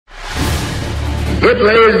It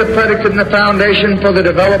lays the predicate and the foundation for the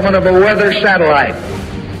development of a weather satellite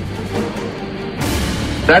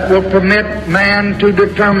that will permit man to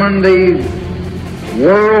determine the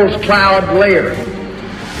world's cloud layer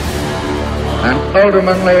and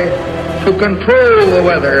ultimately to control the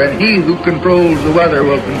weather, and he who controls the weather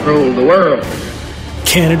will control the world.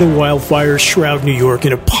 Canada wildfires shroud New York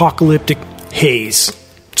in apocalyptic haze.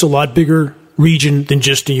 It's a lot bigger region than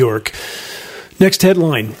just New York. Next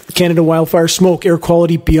headline, Canada wildfire smoke, air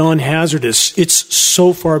quality beyond hazardous. It's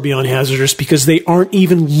so far beyond hazardous because they aren't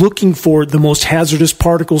even looking for the most hazardous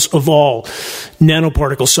particles of all,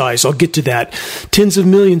 nanoparticle size. I'll get to that. Tens of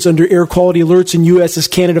millions under air quality alerts in U.S. as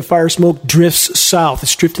Canada fire smoke drifts south.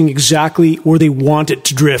 It's drifting exactly where they want it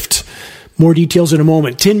to drift. More details in a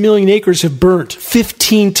moment. 10 million acres have burnt,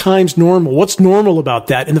 15 times normal. What's normal about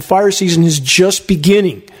that? And the fire season is just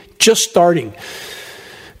beginning, just starting.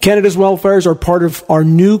 Canada's wildfires are part of our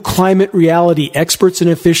new climate reality, experts and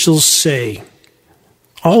officials say.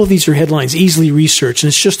 All of these are headlines, easily researched, and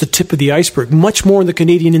it's just the tip of the iceberg. Much more on the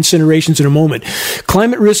Canadian incinerations in a moment.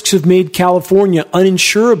 Climate risks have made California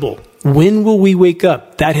uninsurable. When will we wake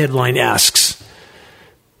up? That headline asks.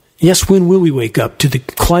 Yes, when will we wake up to the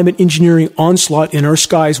climate engineering onslaught in our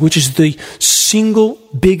skies, which is the single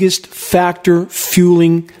biggest factor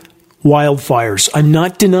fueling wildfires? I'm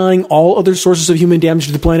not denying all other sources of human damage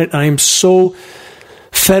to the planet. I am so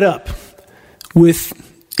fed up with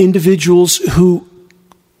individuals who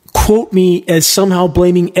quote me as somehow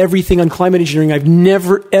blaming everything on climate engineering. I've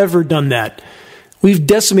never, ever done that. We've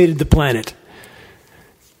decimated the planet.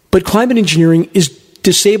 But climate engineering is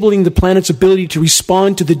disabling the planet's ability to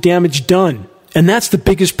respond to the damage done. And that's the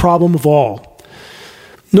biggest problem of all.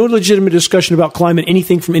 No legitimate discussion about climate,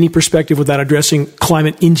 anything from any perspective, without addressing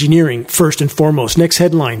climate engineering first and foremost. Next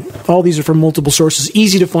headline. All these are from multiple sources,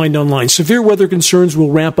 easy to find online. Severe weather concerns will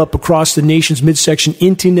ramp up across the nation's midsection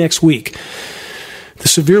into next week. The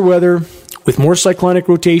severe weather, with more cyclonic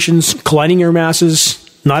rotations, colliding air masses,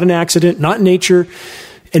 not an accident, not nature,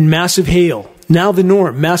 and massive hail. Now the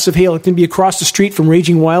norm, massive hail. It can be across the street from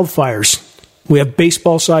raging wildfires. We have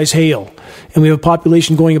baseball-sized hail, and we have a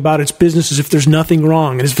population going about its business as if there's nothing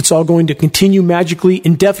wrong, and as if it's all going to continue magically,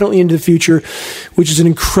 indefinitely into the future, which is an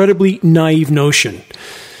incredibly naive notion.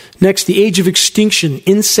 Next, the age of extinction,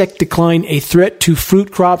 insect decline, a threat to fruit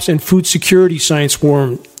crops and food security, science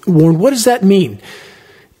warned. What does that mean?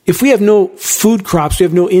 If we have no food crops, we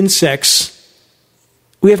have no insects,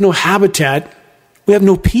 we have no habitat, we have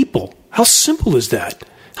no people. How simple is that?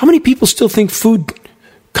 How many people still think food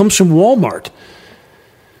comes from Walmart?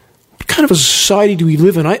 What kind of a society do we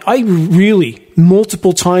live in? I really,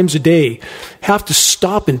 multiple times a day, have to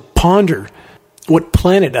stop and ponder what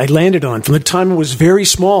planet I landed on. From the time I was very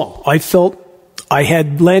small, I felt I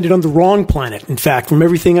had landed on the wrong planet. In fact, from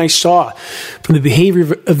everything I saw, from the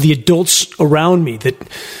behavior of the adults around me that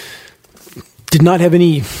did not have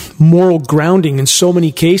any moral grounding in so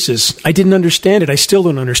many cases, I didn't understand it. I still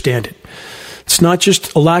don't understand it. It's not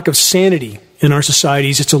just a lack of sanity in our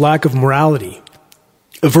societies, it's a lack of morality,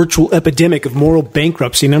 a virtual epidemic of moral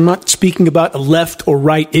bankruptcy. And I'm not speaking about a left or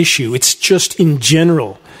right issue, it's just in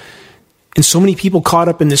general. And so many people caught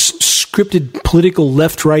up in this scripted political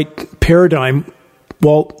left-right paradigm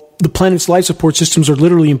while the planet's life support systems are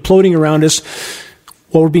literally imploding around us,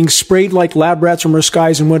 while we're being sprayed like lab rats from our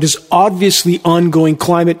skies in what is obviously ongoing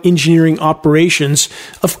climate engineering operations.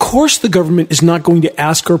 Of course the government is not going to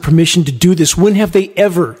ask our permission to do this. When have they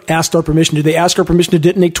ever asked our permission? Did they ask our permission to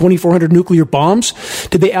detonate 2,400 nuclear bombs?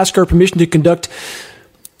 Did they ask our permission to conduct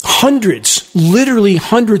hundreds, literally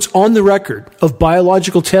hundreds on the record of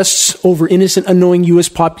biological tests over innocent, unknowing U.S.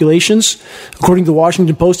 populations? According to the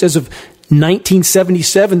Washington Post, as of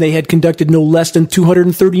 1977, they had conducted no less than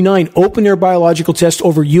 239 open-air biological tests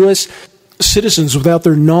over U.S. citizens without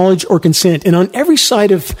their knowledge or consent. And on every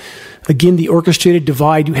side of, again, the orchestrated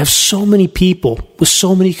divide, you have so many people with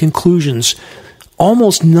so many conclusions,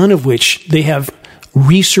 almost none of which they have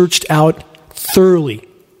researched out thoroughly,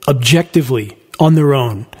 objectively, on their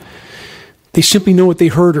own. They simply know what they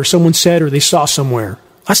heard or someone said or they saw somewhere.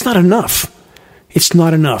 That's not enough. It's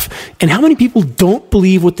not enough. And how many people don't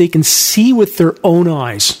believe what they can see with their own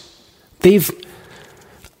eyes? They've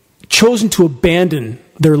chosen to abandon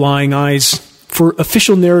their lying eyes for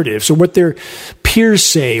official narratives or what their peers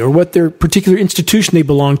say or what their particular institution they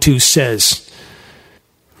belong to says.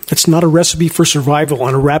 It's not a recipe for survival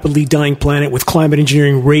on a rapidly dying planet with climate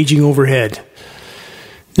engineering raging overhead.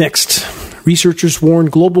 Next, researchers warn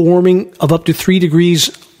global warming of up to 3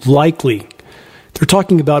 degrees likely. They're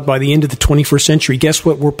talking about by the end of the 21st century. Guess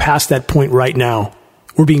what? We're past that point right now.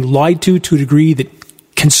 We're being lied to a degree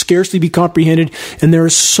that can scarcely be comprehended, and there are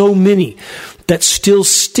so many that still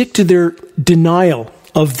stick to their denial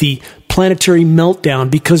of the planetary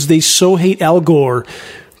meltdown because they so hate Al Gore,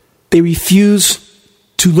 they refuse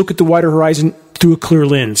to look at the wider horizon through a clear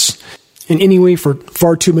lens. And anyway, for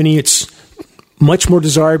far too many, it's much more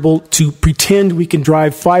desirable to pretend we can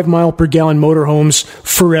drive 5-mile-per-gallon motorhomes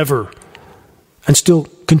forever and still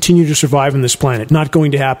continue to survive on this planet. Not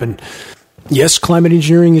going to happen. Yes, climate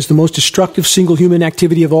engineering is the most destructive single human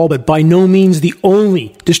activity of all, but by no means the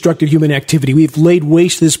only destructive human activity. We've laid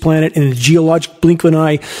waste to this planet in a geologic blink of an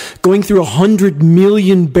eye. Going through 100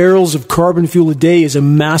 million barrels of carbon fuel a day is a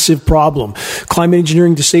massive problem. Climate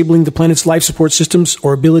engineering disabling the planet's life support systems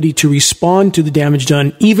or ability to respond to the damage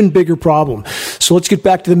done, even bigger problem. So let's get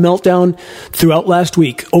back to the meltdown. Throughout last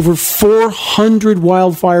week, over 400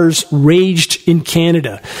 wildfires raged in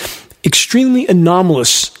Canada. Extremely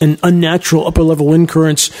anomalous and unnatural upper-level wind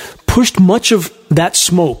currents pushed much of that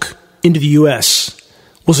smoke into the U.S.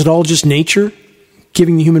 Was it all just nature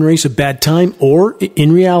giving the human race a bad time? Or,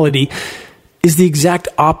 in reality, is the exact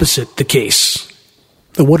opposite the case?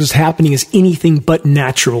 That what is happening is anything but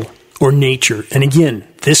natural or nature. And again,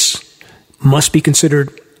 this must be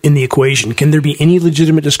considered in the equation. Can there be any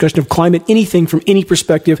legitimate discussion of climate, anything from any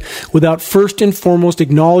perspective, without first and foremost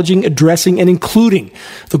acknowledging, addressing, and including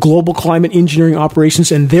the global climate engineering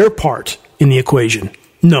operations and their part in the equation?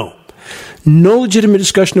 No. No legitimate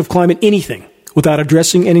discussion of climate, anything, without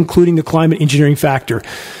addressing and including the climate engineering factor.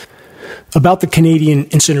 About the Canadian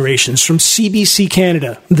incinerations, from CBC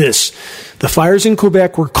Canada, this. The fires in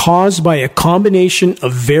Quebec were caused by a combination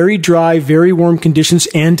of very dry, very warm conditions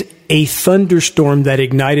and a thunderstorm that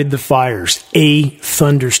ignited the fires. A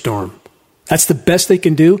thunderstorm. That's the best they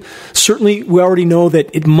can do. Certainly, we already know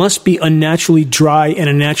that it must be unnaturally dry and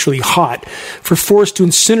unnaturally hot for forests to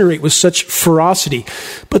incinerate with such ferocity.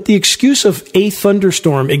 But the excuse of a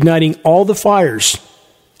thunderstorm igniting all the fires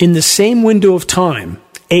in the same window of time,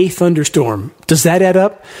 a thunderstorm, does that add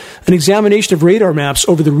up? An examination of radar maps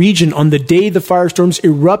over the region on the day the firestorms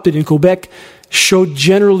erupted in Quebec showed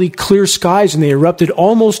generally clear skies, and they erupted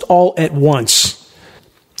almost all at once.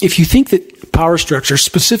 If you think that power structure,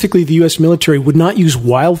 specifically the U.S. military, would not use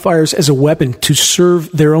wildfires as a weapon to serve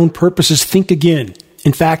their own purposes, think again.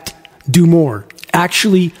 In fact, do more.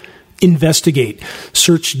 Actually investigate.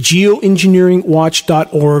 Search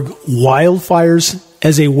geoengineeringwatch.org, wildfires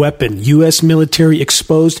as a weapon, U.S. military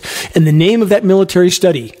exposed, and the name of that military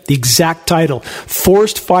study, the exact title,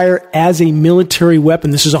 Forest Fire as a Military Weapon.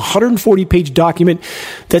 This is a 140-page document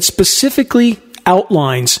that specifically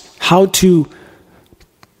outlines how to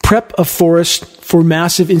prep a forest for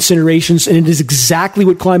massive incinerations, and it is exactly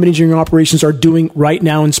what climate engineering operations are doing right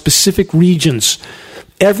now in specific regions.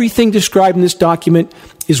 Everything described in this document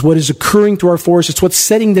is what is occurring to our forests. It's what's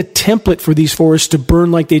setting the template for these forests to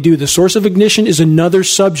burn like they do. The source of ignition is another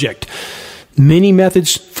subject. Many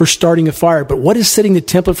methods for starting a fire, but what is setting the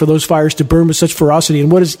template for those fires to burn with such ferocity?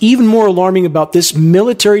 And what is even more alarming about this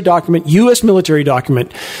military document, U.S. military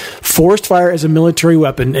document, Forest Fire as a Military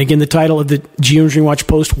Weapon, again, the title of the Geoengineering Watch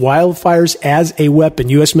post, Wildfires as a Weapon,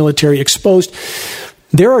 U.S. military exposed.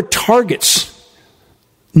 There are targets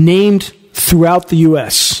named throughout the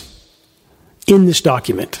U.S. in this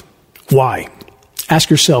document. Why? Ask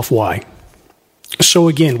yourself why. So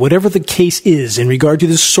again, whatever the case is in regard to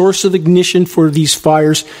the source of ignition for these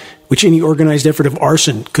fires, which any organized effort of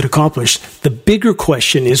arson could accomplish, the bigger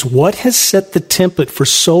question is what has set the template for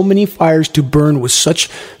so many fires to burn with such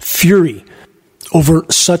fury over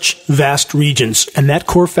such vast regions? And that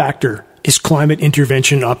core factor is climate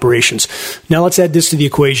intervention operations. Now let's add this to the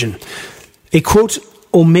equation. A quote,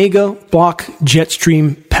 Omega block jet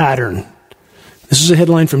stream pattern. This is a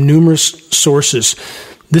headline from numerous sources.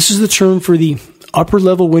 This is the term for the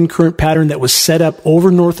upper-level wind current pattern that was set up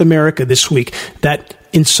over North America this week that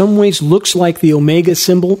in some ways looks like the Omega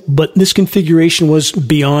symbol, but this configuration was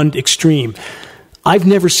beyond extreme. I've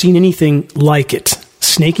never seen anything like it.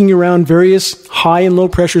 Snaking around various high and low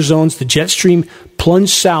pressure zones, the jet stream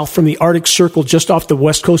plunged south from the Arctic Circle just off the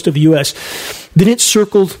west coast of the U.S. Then it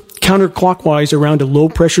circled counterclockwise around a low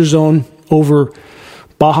pressure zone over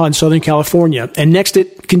Baja in Southern California. And next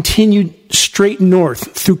it continued straight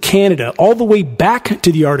north through Canada, all the way back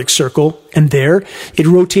to the Arctic Circle. And there it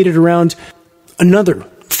rotated around another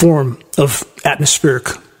form of atmospheric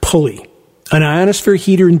pulley, an ionosphere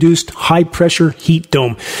heater-induced high-pressure heat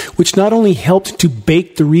dome, which not only helped to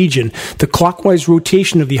bake the region, the clockwise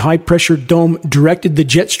rotation of the high-pressure dome directed the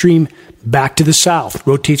jet stream back to the south,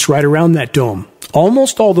 rotates right around that dome,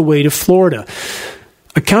 almost all the way to Florida.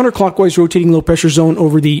 A counterclockwise rotating low-pressure zone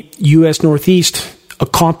over the U.S. Northeast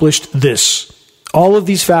accomplished this. All of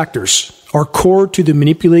these factors are core to the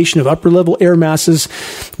manipulation of upper-level air masses,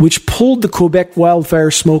 which pulled the Quebec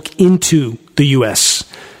wildfire smoke into the U.S.,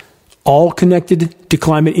 all connected to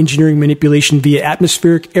climate engineering manipulation via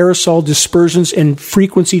atmospheric aerosol dispersions and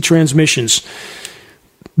frequency transmissions.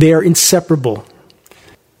 They are inseparable.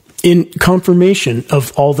 In confirmation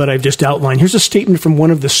of all that I've just outlined, here's a statement from one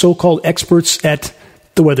of the so-called experts at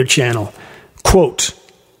the Weather Channel. Quote,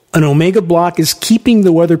 "An omega block is keeping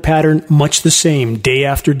the weather pattern much the same day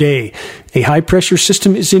after day. A high-pressure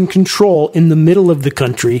system is in control in the middle of the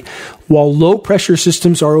country, while low-pressure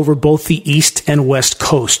systems are over both the east and west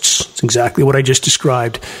coasts." It's exactly what I just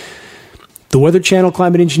described. The Weather Channel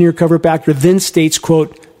climate engineer cover-up actor then states,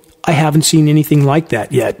 quote, "I haven't seen anything like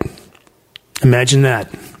that yet." Imagine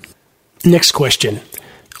that. Next question.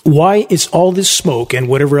 Why is all this smoke and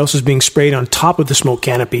whatever else is being sprayed on top of the smoke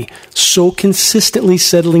canopy so consistently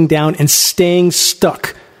settling down and staying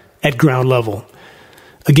stuck at ground level?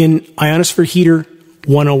 Again, ionosphere heater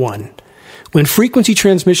 101. When frequency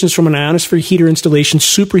transmissions from an ionosphere heater installation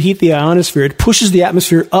superheat the ionosphere, it pushes the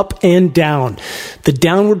atmosphere up and down. The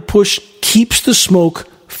downward push keeps the smoke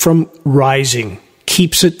from rising,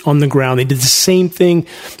 keeps it on the ground. They did the same thing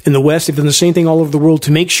in the West. They've done the same thing all over the world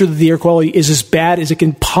to make sure that the air quality is as bad as it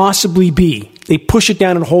can possibly be. They push it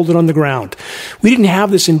down and hold it on the ground. We didn't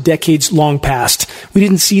have this in decades long past. We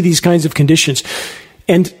didn't see these kinds of conditions.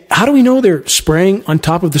 And how do we know they're spraying on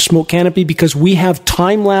top of the smoke canopy? Because we have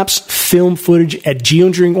time-lapse film footage at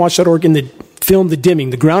geoengineeringwatch.org in the film The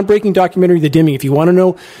Dimming, the groundbreaking documentary The Dimming. If you want to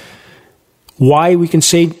know why we can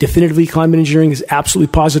say definitively climate engineering is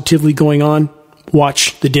absolutely positively going on,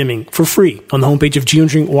 watch The Dimming for free on the homepage of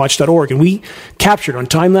geoengineeringwatch.org. And we captured on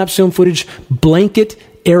time-lapse film footage blanket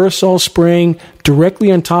aerosol spraying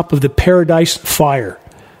directly on top of the Paradise Fire.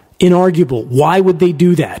 Inarguable. Why would they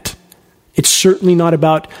do that? It's certainly not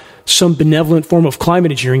about some benevolent form of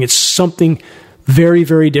climate engineering. It's something very,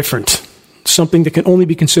 very different. Something that can only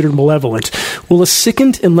be considered malevolent. Will a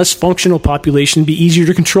sickened and less functional population be easier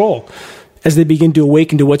to control as they begin to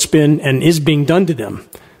awaken to what's been and is being done to them?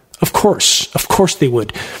 Of course they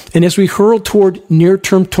would. And as we hurl toward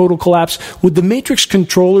near-term total collapse, would the Matrix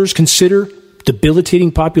controllers consider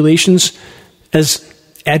debilitating populations as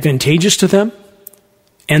advantageous to them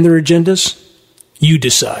and their agendas? You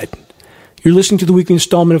decide. You're listening to the weekly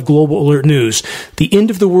installment of Global Alert News. The end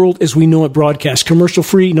of the world as we know it broadcast,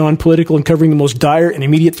 commercial-free, non-political, and covering the most dire and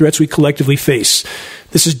immediate threats we collectively face.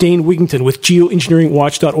 This is Dane Wigington with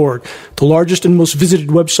geoengineeringwatch.org, the largest and most visited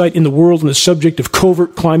website in the world on the subject of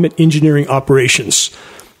covert climate engineering operations.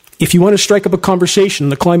 If you want to strike up a conversation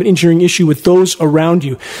on the climate engineering issue with those around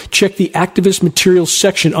you, check the activist materials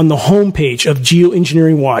section on the homepage of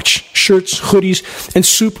Geoengineering Watch. Shirts, hoodies, and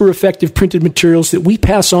super effective printed materials that we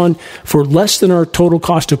pass on for less than our total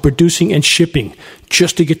cost of producing and shipping,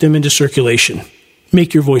 just to get them into circulation.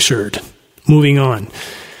 Make your voice heard. Moving on.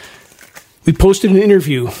 We posted an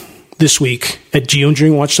interview this week at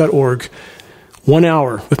geoengineeringwatch.org, 1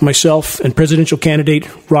 hour with myself and presidential candidate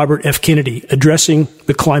Robert F. Kennedy addressing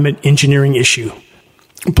the climate engineering issue.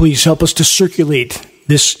 Please help us to circulate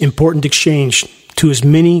this important exchange to as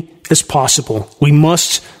many as possible. We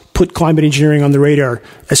must put climate engineering on the radar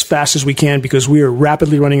as fast as we can because we are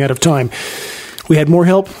rapidly running out of time. We had more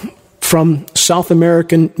help from South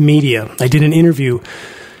American media. I did an interview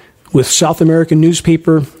with South American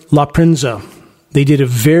newspaper La Prensa. They did a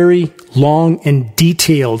very long and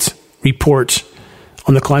detailed report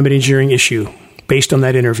on the climate engineering issue based on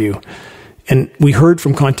that interview. And we heard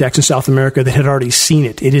from contacts in South America that had already seen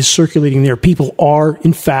it. It is circulating there. People are,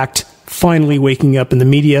 in fact, finally waking up, and the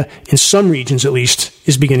media, in some regions at least,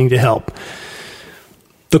 is beginning to help.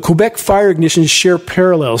 The Quebec fire ignitions share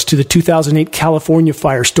parallels to the 2008 California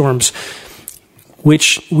firestorms,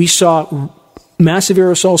 which we saw massive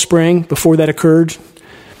aerosol spraying before that occurred,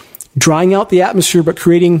 drying out the atmosphere but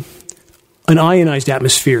creating an ionized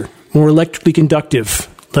atmosphere, more electrically conductive,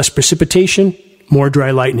 less precipitation, more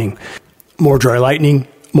dry lightning. More dry lightning,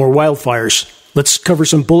 more wildfires. Let's cover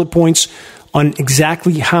some bullet points on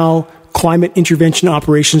exactly how climate intervention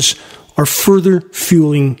operations are further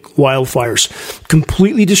fueling wildfires,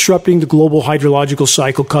 completely disrupting the global hydrological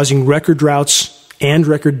cycle, causing record droughts and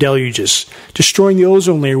record deluges, destroying the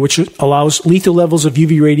ozone layer, which allows lethal levels of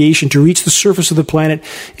UV radiation to reach the surface of the planet,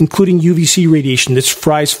 including UVC radiation that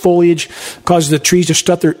fries foliage, causes the trees to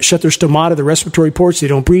shut their stomata, the respiratory ports. They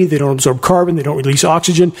don't breathe, they don't absorb carbon, they don't release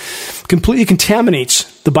oxygen, completely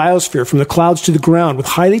contaminates the biosphere from the clouds to the ground with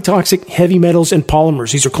highly toxic heavy metals and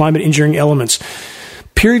polymers. These are climate engineering elements.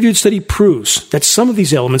 peer-reviewed study proves that some of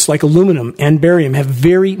these elements, like aluminum and barium, have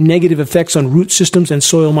very negative effects on root systems and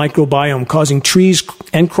soil microbiome, causing trees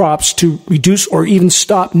and crops to reduce or even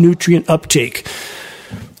stop nutrient uptake.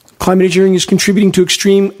 Climate engineering is contributing to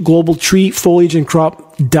extreme global tree, foliage, and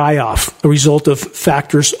crop die-off, a result of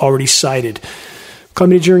factors already cited.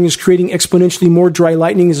 Climate engineering is creating exponentially more dry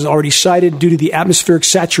lightning, as is already cited, due to the atmospheric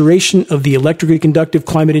saturation of the electrically conductive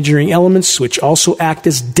climate engineering elements, which also act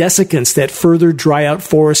as desiccants that further dry out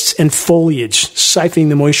forests and foliage, siphoning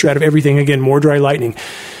the moisture out of everything. Again, more dry lightning.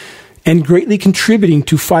 And greatly contributing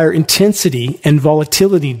to fire intensity and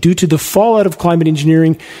volatility due to the fallout of climate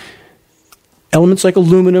engineering. Elements like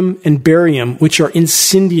aluminum and barium, which are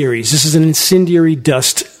incendiaries. This is an incendiary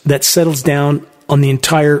dust that settles down on the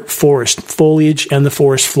entire forest, foliage, and the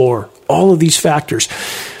forest floor. All of these factors.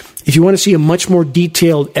 If you want to see a much more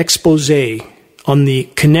detailed expose on the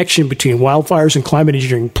connection between wildfires and climate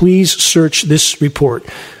engineering, please search this report,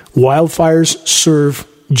 Wildfires Serve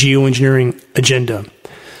Geoengineering Agenda.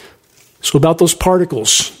 So about those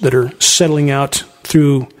particles that are settling out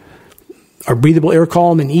through our breathable air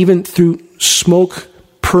column and even through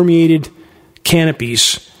smoke-permeated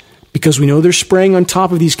canopies, because we know they're spraying on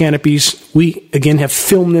top of these canopies, we, again, have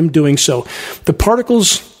filmed them doing so. The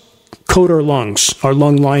particles coat our lungs, our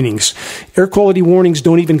lung linings. Air quality warnings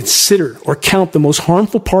don't even consider or count the most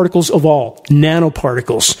harmful particles of all,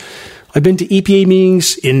 nanoparticles. I've been to EPA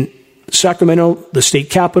meetings in Sacramento, the state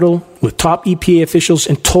capital, with top EPA officials,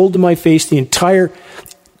 and told to my face the entire,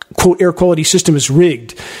 quote, air quality system is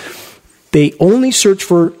rigged. They only search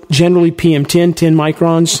for generally PM10, 10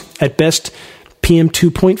 microns, at best PM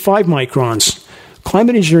 2.5 microns.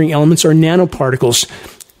 Climate engineering elements are nanoparticles.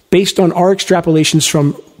 Based on our extrapolations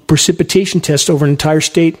from precipitation tests over an entire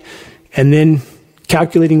state and then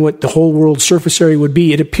calculating what the whole world surface area would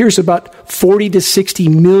be, it appears about 40 to 60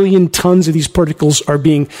 million tons of these particles are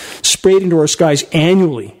being sprayed into our skies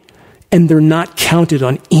annually, and they're not counted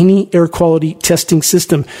on any air quality testing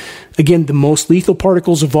system. Again, the most lethal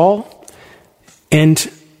particles of all,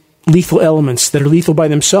 and lethal elements that are lethal by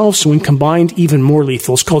themselves, so when combined, even more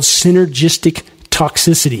lethal. It's called synergistic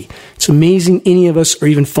toxicity. It's amazing any of us are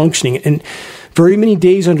even functioning. And very many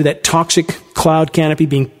days under that toxic cloud canopy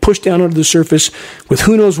being pushed down onto the surface with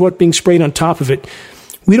who knows what being sprayed on top of it,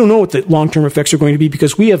 we don't know what the long-term effects are going to be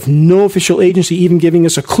because we have no official agency even giving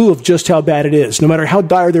us a clue of just how bad it is. No matter how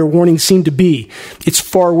dire their warnings seem to be, it's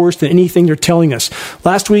far worse than anything they're telling us.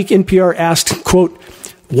 Last week, NPR asked, quote,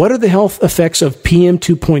 what are the health effects of PM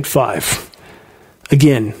 2.5?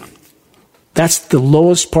 Again, that's the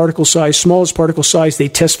lowest particle size, smallest particle size they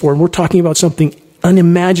test for, and we're talking about something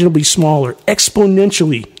unimaginably smaller,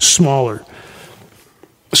 exponentially smaller.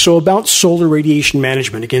 So about solar radiation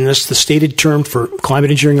management, again, that's the stated term for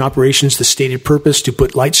climate engineering operations, the stated purpose to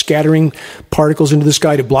put light scattering particles into the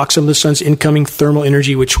sky to block some of the sun's incoming thermal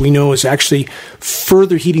energy, which we know is actually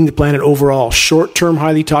further heating the planet overall. Short-term,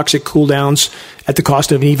 highly toxic cool downs at the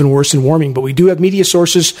cost of an even worse than warming. But we do have media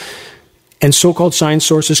sources and so-called science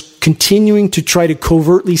sources continuing to try to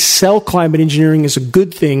covertly sell climate engineering as a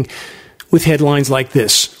good thing with headlines like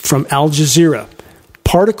this from Al Jazeera.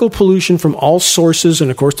 Particle pollution from all sources,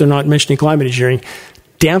 and of course they're not mentioning climate engineering,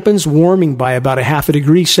 dampens warming by about 0.5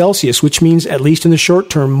 degree Celsius, which means, at least in the short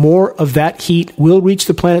term, more of that heat will reach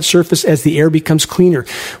the planet's surface as the air becomes cleaner.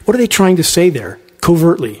 What are they trying to say there,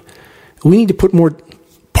 covertly? We need to put more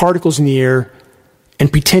particles in the air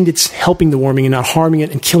and pretend it's helping the warming and not harming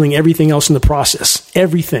it and killing everything else in the process.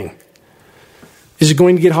 Everything. Is it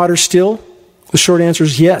going to get hotter still? The short answer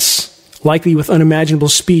is yes, likely with unimaginable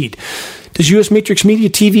speed. Does U.S. Matrix Media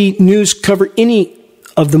TV News cover any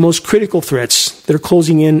of the most critical threats that are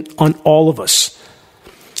closing in on all of us?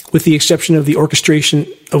 With the exception of the orchestration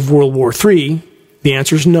of World War III, the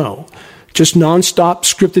answer is no. Just nonstop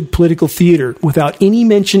scripted political theater without any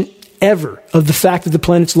mention ever of the fact that the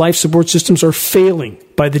planet's life support systems are failing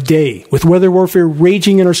by the day, with weather warfare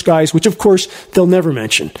raging in our skies, which of course they'll never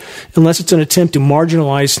mention, unless it's an attempt to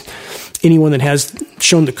marginalize anyone that has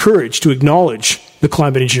shown the courage to acknowledge the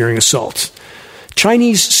climate engineering assault.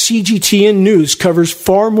 Chinese CGTN News covers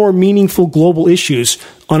far more meaningful global issues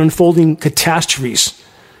on unfolding catastrophes.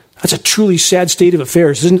 That's a truly sad state of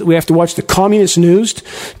affairs, isn't it? We have to watch the communist news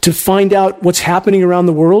to find out what's happening around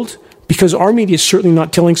the world, because our media is certainly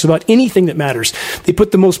not telling us about anything that matters. They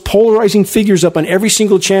put the most polarizing figures up on every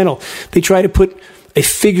single channel. They try to put a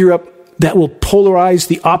figure up that will polarize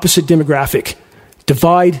the opposite demographic.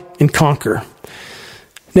 Divide and conquer.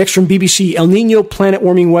 Next from BBC, El Nino planet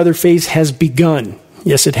warming weather phase has begun.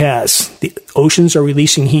 Yes, it has. The oceans are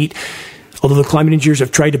releasing heat, although the climate engineers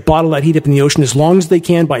have tried to bottle that heat up in the ocean as long as they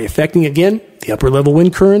can by affecting, again, the upper level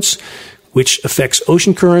wind currents. which affects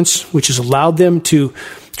ocean currents, which has allowed them to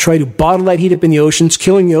try to bottle that heat up in the oceans,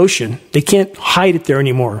 killing the ocean. They can't hide it there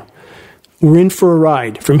anymore. We're in for a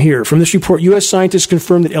ride from here. From this report, U.S. scientists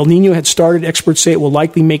confirmed that El Nino had started. Experts say it will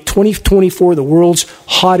likely make 2024 the world's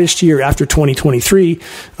hottest year after 2023,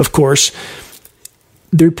 of course.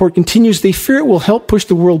 The report continues, they fear it will help push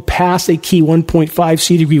the world past a key 1.5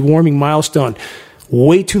 C-degree warming milestone.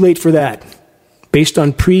 Way too late for that. Based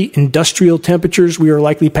on pre-industrial temperatures, we are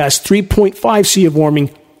likely past 3.5 C of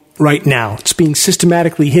warming right now. It's being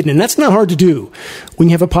systematically hidden, and that's not hard to do when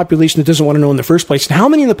you have a population that doesn't want to know in the first place. And how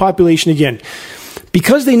many in the population, again,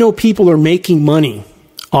 because they know people are making money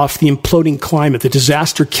off the imploding climate, the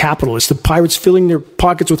disaster capitalists, the pirates filling their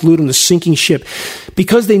pockets with loot on the sinking ship,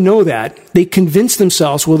 because they know that, they convince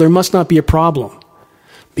themselves, well, there must not be a problem.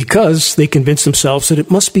 Because they convince themselves that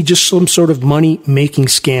it must be just some sort of money-making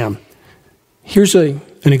scam. Here's an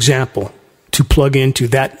example to plug into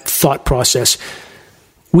that thought process.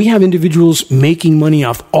 We have individuals making money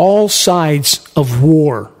off all sides of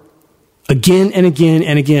war, again and again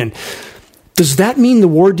and again. Does that mean the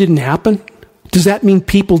war didn't happen? Does that mean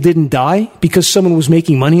people didn't die because someone was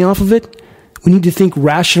making money off of it? We need to think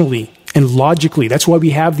rationally and logically. That's why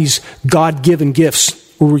we have these God-given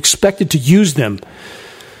gifts. We're expected to use them.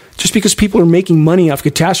 Just because people are making money off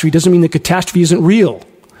catastrophe doesn't mean the catastrophe isn't real.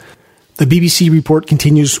 The BBC report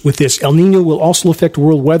continues with this. El Nino will also affect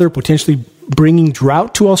world weather, potentially bringing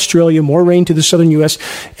drought to Australia, more rain to the southern U.S.,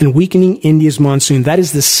 and weakening India's monsoon. That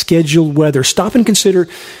is the scheduled weather. Stop and consider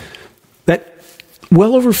that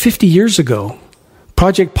well over 50 years ago,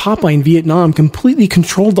 Project Popeye in Vietnam completely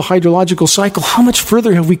controlled the hydrological cycle. How much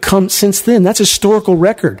further have we come since then? That's a historical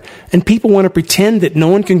record. And people want to pretend that no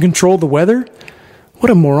one can control the weather?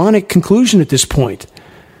 What a moronic conclusion at this point.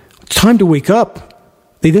 It's time to wake up.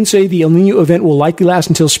 They then say the El Nino event will likely last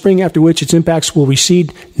until spring, after which its impacts will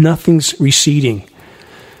recede. Nothing's receding.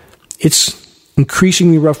 It's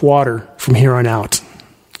increasingly rough water from here on out.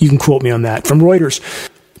 You can quote me on that. From Reuters,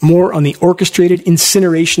 more on the orchestrated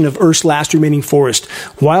incineration of Earth's last remaining forest.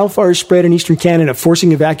 Wildfires spread in eastern Canada,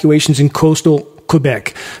 forcing evacuations in coastal Quebec.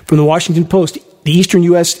 From the Washington Post, the eastern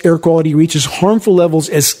U.S. air quality reaches harmful levels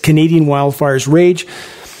as Canadian wildfires rage.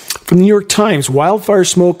 From the New York Times, wildfire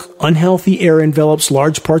smoke, unhealthy air envelops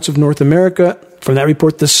large parts of North America. From that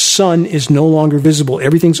report, the sun is no longer visible.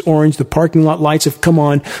 Everything's orange. The parking lot lights have come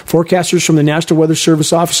on. Forecasters from the National Weather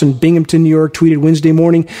Service office in Binghamton, New York, tweeted Wednesday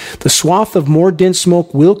morning, the swath of more dense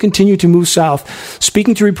smoke will continue to move south.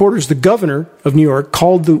 Speaking to reporters, the governor of New York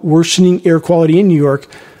called the worsening air quality in New York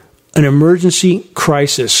an emergency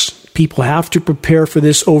crisis. People have to prepare for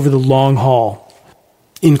this over the long haul.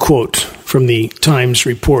 End quote from the Times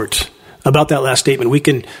report. About that last statement, we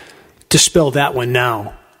can dispel that one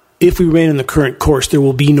now. If we remain on the current course, there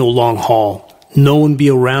will be no long haul. No one will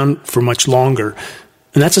be around for much longer.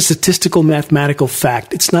 And that's a statistical, mathematical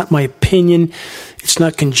fact. It's not my opinion. It's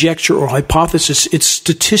not conjecture or hypothesis. It's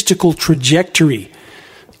statistical trajectory.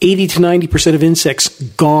 80 to 90% of insects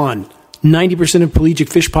gone. 90% of pelagic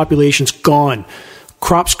fish populations gone.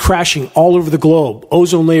 Crops crashing all over the globe.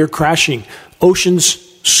 Ozone layer crashing. Oceans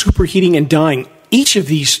superheating and dying. Each of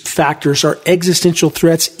these factors are existential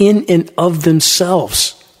threats in and of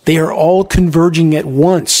themselves. They are all converging at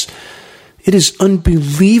once. It is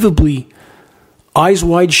unbelievably eyes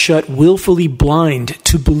wide shut, willfully blind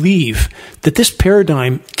to believe that this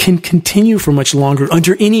paradigm can continue for much longer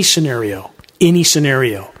under any scenario. Any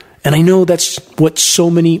scenario. And I know that's what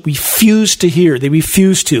so many refuse to hear. They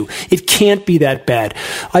refuse to. It can't be that bad.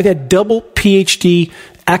 I've had double PhD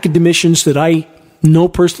academicians that I know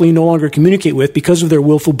personally no longer communicate with because of their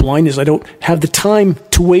willful blindness. I don't have the time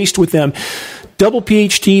to waste with them. Double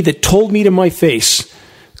PhD that told me to my face,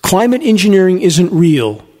 climate engineering isn't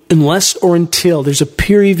real unless or until there's a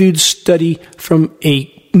peer-reviewed study from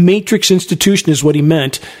a matrix institution is what he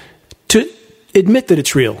meant, to admit that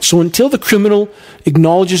it's real. So until the criminal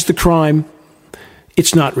acknowledges the crime,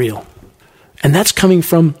 it's not real. And that's coming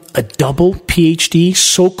from a double PhD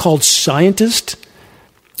so-called scientist.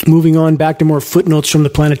 Moving on back to more footnotes from the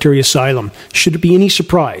Planetary Asylum. Should it be any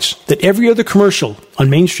surprise that every other commercial on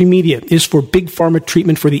mainstream media is for big pharma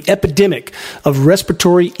treatment for the epidemic of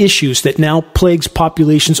respiratory issues that now plagues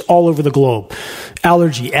populations all over the globe?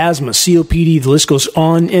 Allergy, asthma, COPD, the list goes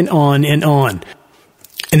on and on and on.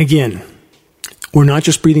 And again, we're not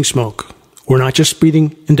just breathing smoke. We're not just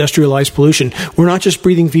breathing industrialized pollution. We're not just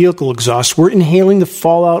breathing vehicle exhaust. We're inhaling the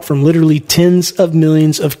fallout from literally tens of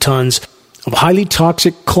millions of tons of highly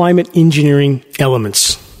toxic climate engineering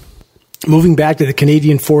elements. Moving back to the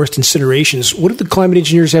Canadian forest incinerations, what do the climate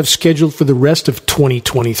engineers have scheduled for the rest of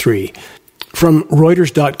 2023? From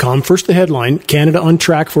Reuters.com, first the headline, Canada on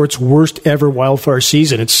track for its worst ever wildfire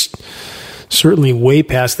season. It's certainly way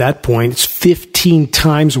past that point. It's 15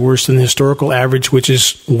 times worse than the historical average, which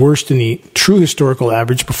is worse than the true historical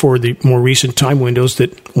average before the more recent time windows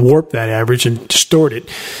that warp that average and distort it.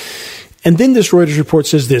 And then this Reuters report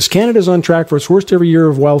says this, Canada's on track for its worst ever year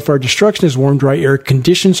of wildfire destruction as warm, dry air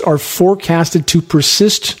conditions are forecasted to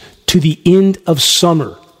persist to the end of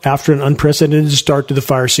summer after an unprecedented start to the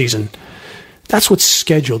fire season. That's what's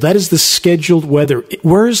scheduled. That is the scheduled weather.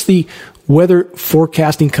 Where is the weather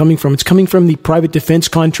forecasting coming from? It's coming from the private defense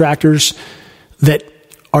contractors that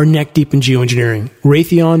are neck deep in geoengineering.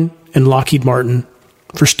 Raytheon and Lockheed Martin,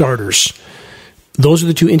 for starters. Those are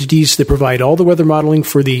the two entities that provide all the weather modeling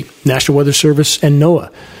for the National Weather Service and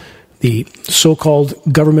NOAA, the so-called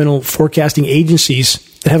governmental forecasting agencies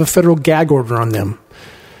that have a federal gag order on them.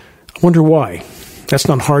 I wonder why. That's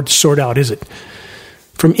not hard to sort out, is it?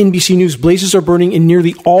 From NBC News, blazes are burning in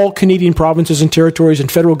nearly all Canadian provinces and territories,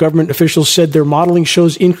 and federal government officials said their modeling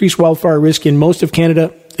shows increased wildfire risk in most of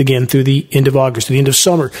Canada, again, through the end of August, through the end of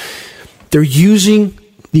summer. They're using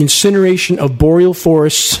the incineration of boreal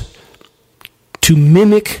forests to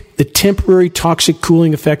mimic the temporary toxic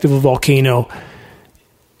cooling effect of a volcano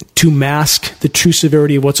to mask the true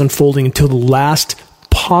severity of what's unfolding until the last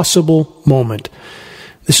possible moment.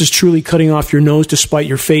 This is truly cutting off your nose to spite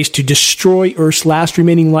your face to destroy Earth's last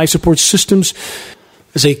remaining life support systems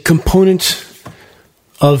as a component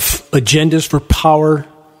of agendas for power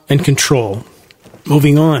and control.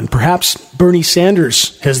 Moving on, perhaps Bernie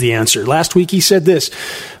Sanders has the answer. Last week he said this,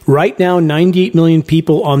 right now 98 million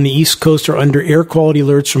people on the East Coast are under air quality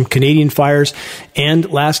alerts from Canadian fires, and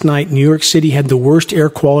last night New York City had the worst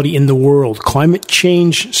air quality in the world. Climate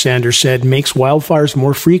change, Sanders said, makes wildfires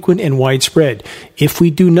more frequent and widespread. If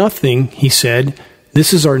we do nothing, he said,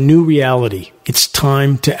 this is our new reality. It's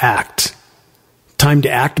time to act. Time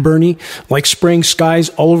to act, Bernie, like spraying skies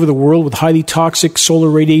all over the world with highly toxic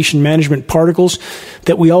solar radiation management particles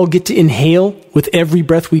that we all get to inhale with every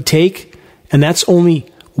breath we take. And that's only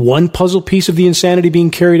one puzzle piece of the insanity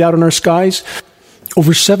being carried out in our skies.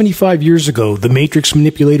 Over 75 years ago, the Matrix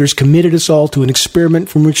manipulators committed us all to an experiment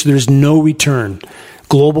from which there's no return.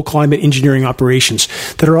 Global climate engineering operations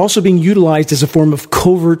that are also being utilized as a form of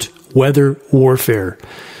covert weather warfare.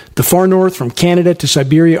 The far north, from Canada to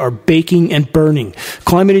Siberia, are baking and burning.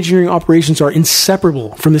 Climate engineering operations are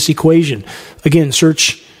inseparable from this equation. Again,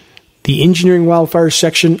 search the Engineering Wildfires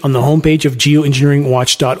section on the homepage of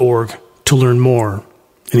geoengineeringwatch.org to learn more.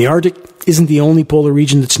 And the Arctic isn't the only polar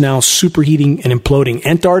region that's now superheating and imploding.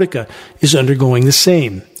 Antarctica is undergoing the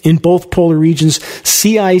same. In both polar regions,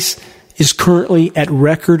 sea ice is currently at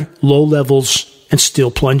record low levels and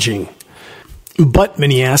still plunging. But,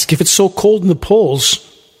 many ask, if it's so cold in the poles,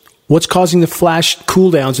 what's causing the flash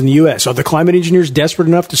cooldowns in the U.S.? Are the climate engineers desperate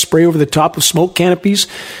enough to spray over the top of smoke canopies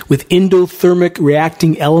with endothermic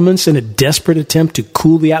reacting elements in a desperate attempt to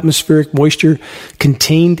cool the atmospheric moisture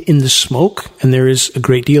contained in the smoke? And there is a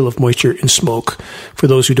great deal of moisture in smoke. For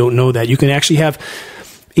those who don't know that, you can actually have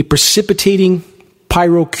a precipitating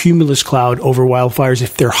pyrocumulus cloud over wildfires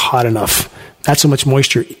if they're hot enough. That's how much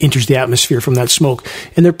moisture enters the atmosphere from that smoke.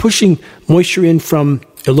 And they're pushing moisture in from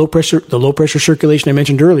the low pressure circulation I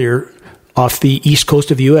mentioned earlier off the east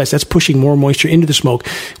coast of the U.S. That's pushing more moisture into the smoke.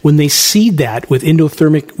 When they seed that with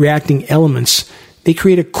endothermic reacting elements, they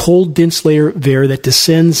create a cold, dense layer of air that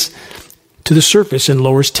descends to the surface and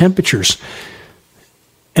lowers temperatures.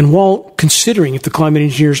 And while considering if the climate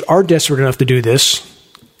engineers are desperate enough to do this,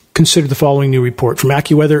 consider the following new report from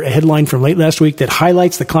AccuWeather, a headline from late last week that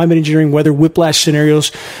highlights the climate engineering weather whiplash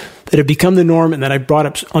scenarios that have become the norm and that I brought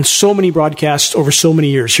up on so many broadcasts over so many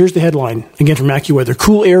years. Here's the headline, again from AccuWeather.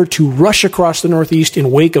 Cool air to rush across the Northeast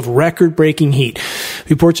in wake of record-breaking heat.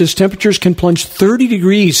 Report says temperatures can plunge 30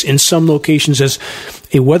 degrees in some locations as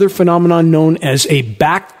a weather phenomenon known as a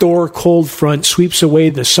backdoor cold front sweeps away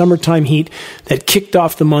the summertime heat that kicked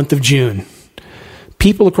off the month of June.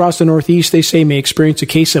 People across the Northeast, they say, may experience a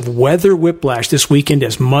case of weather whiplash this weekend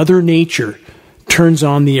as Mother Nature turns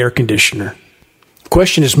on the air conditioner.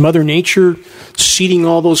 Question, is Mother Nature seeding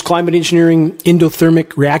all those climate engineering,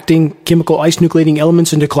 endothermic, reacting, chemical ice nucleating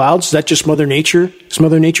elements into clouds? Is that just Mother Nature? Is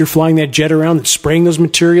Mother Nature flying that jet around and spraying those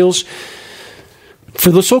materials? For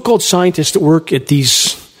the so-called scientists that work at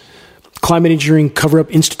these climate engineering cover-up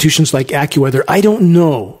institutions like AccuWeather, I don't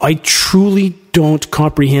know. I truly don't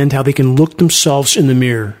comprehend how they can look themselves in the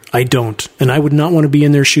mirror. I don't. And I would not want to be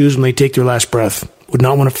in their shoes when they take their last breath. Would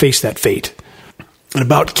not want to face that fate. And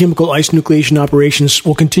about chemical ice nucleation operations,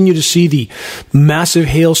 we'll continue to see the massive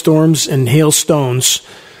hailstorms and hailstones.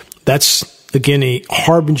 That's again, a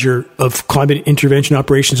harbinger of climate intervention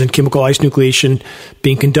operations and chemical ice nucleation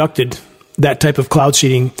being conducted, that type of cloud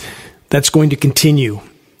seeding, that's going to continue.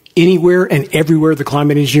 Anywhere and everywhere the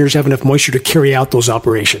climate engineers have enough moisture to carry out those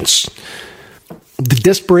operations. The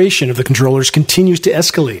desperation of the controllers continues to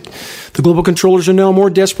escalate. The global controllers are now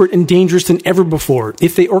more desperate and dangerous than ever before.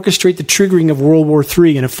 If they orchestrate the triggering of World War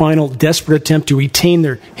III in a final desperate attempt to retain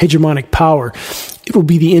their hegemonic power, it will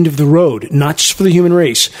be the end of the road, not just for the human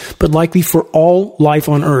race, but likely for all life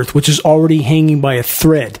on Earth, which is already hanging by a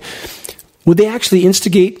thread. Would they actually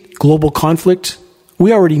instigate global conflict?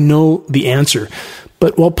 We already know the answer.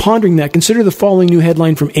 But while pondering that, consider the following new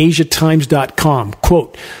headline from AsiaTimes.com.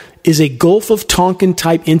 Quote, "Is a Gulf of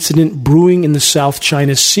Tonkin-type incident brewing in the South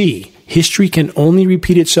China Sea? History can only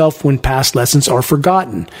repeat itself when past lessons are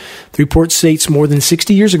forgotten." The report states more than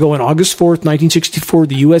 60 years ago, on August 4th, 1964,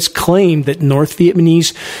 the U.S. claimed that North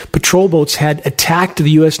Vietnamese patrol boats had attacked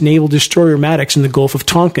the U.S. naval destroyer Maddox in the Gulf of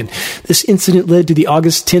Tonkin. This incident led to the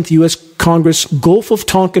August 10th U.S. Congress Gulf of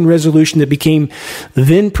Tonkin resolution that became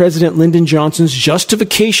then-President Lyndon Johnson's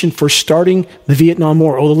justification for starting the Vietnam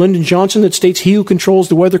War. Oh, the Lyndon Johnson that states he who controls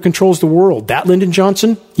the weather controls the world. That Lyndon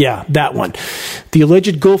Johnson? Yeah, that one. The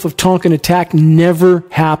alleged Gulf of Tonkin attack never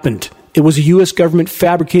happened. It was a U.S. government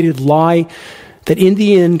fabricated lie that in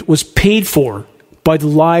the end was paid for by the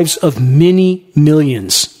lives of many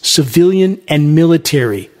millions, civilian and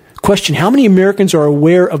military. Question, how many Americans are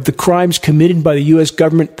aware of the crimes committed by the U.S.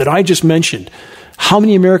 government that I just mentioned? How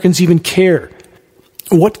many Americans even care?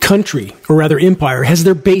 What country, or rather empire, has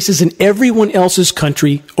their bases in everyone else's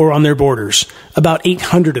country or on their borders? About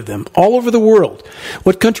 800 of them, all over the world.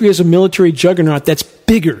 What country has a military juggernaut that's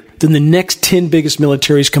bigger than the next 10 biggest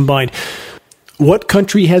militaries combined? What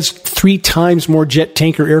country has 3 times more jet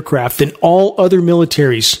tanker aircraft than all other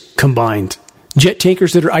militaries combined? Jet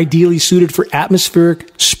tankers that are ideally suited for atmospheric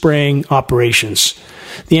spraying operations.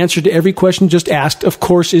 The answer to every question just asked, of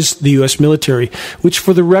course, is the U.S. military, which,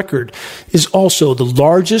 for the record, is also the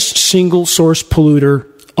largest single-source polluter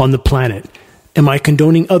on the planet. Am I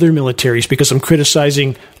condoning other militaries because I'm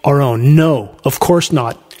criticizing our own? No, of course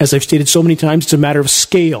not. As I've stated so many times, it's a matter of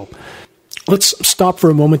scale. Let's stop for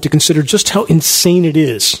a moment to consider just how insane it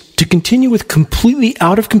is to continue with completely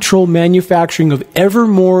out-of-control manufacturing of ever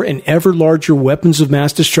more and ever larger weapons of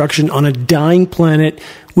mass destruction on a dying planet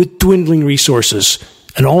with dwindling resources,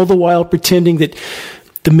 and all the while pretending that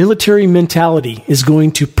the military mentality is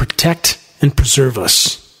going to protect and preserve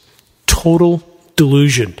us. Total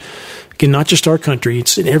delusion. Again, not just our country,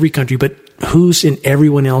 it's in every country, but who's in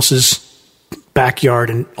everyone else's backyard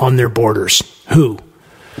and on their borders? Who?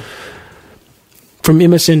 From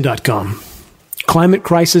MSN.com. Climate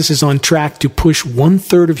crisis is on track to push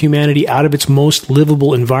 1/3 of humanity out of its most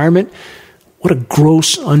livable environment. What a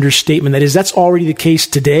gross understatement that is. That's already the case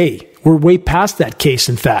today. We're way past that case,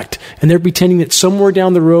 in fact. And they're pretending that somewhere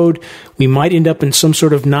down the road, we might end up in some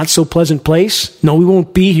sort of not-so-pleasant place. No, we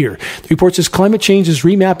won't be here. The report says climate change is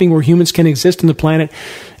remapping where humans can exist on the planet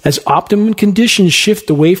as optimum conditions shift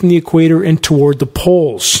away from the equator and toward the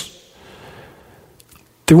poles.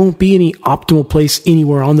 There won't be any optimal place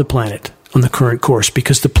anywhere on the planet on the current course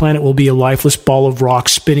because the planet will be a lifeless ball of rock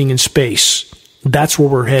spinning in space. That's where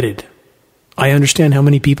we're headed. I understand how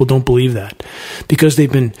many people don't believe that because they've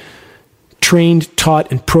been trained, taught,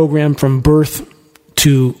 and programmed from birth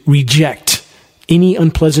to reject any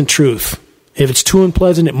unpleasant truth. If it's too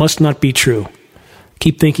unpleasant, it must not be true.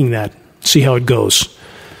 Keep thinking that. See how it goes.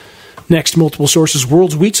 Next, multiple sources.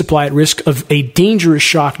 World's wheat supply at risk of a dangerous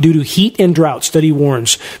shock due to heat and drought, study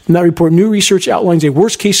warns. From that report, new research outlines a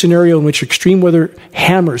worst-case scenario in which extreme weather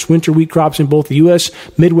hammers winter wheat crops in both the U.S.,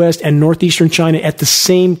 Midwest, and northeastern China at the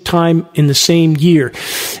same time in the same year.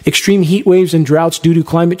 Extreme heat waves and droughts due to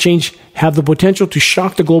climate change have the potential to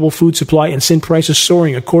shock the global food supply and send prices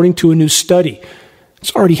soaring, according to a new study.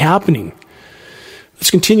 It's already happening.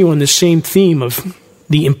 Let's continue on this same theme of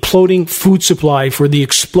the imploding food supply for the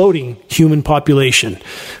exploding human population.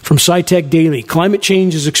 From SciTech Daily, climate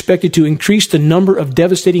change is expected to increase the number of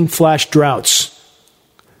devastating flash droughts.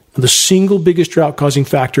 The single biggest drought-causing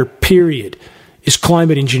factor, period, is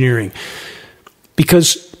climate engineering.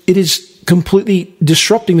 Because it is completely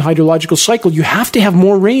disrupting the hydrological cycle. You have to have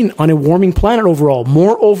more rain on a warming planet overall.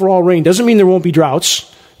 More overall rain. Doesn't mean there won't be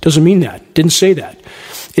droughts. Doesn't mean that. Didn't say that.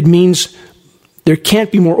 It means there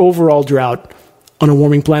can't be more overall drought on a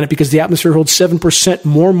warming planet because the atmosphere holds 7%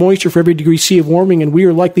 more moisture for every degree C of warming, and we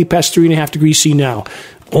are likely past 3.5 degrees C now.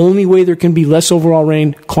 Only way there can be less overall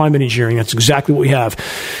rain, climate engineering. That's exactly what we have.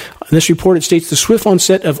 In this report, it states the swift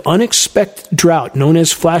onset of unexpected drought, known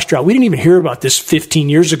as flash drought. We didn't even hear about this 15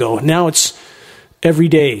 years ago. Now it's every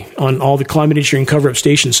day on all the climate engineering cover-up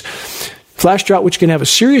stations. Flash drought, which can have a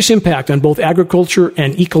serious impact on both agriculture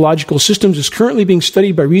and ecological systems, is currently being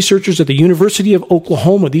studied by researchers at the University of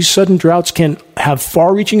Oklahoma. These sudden droughts can have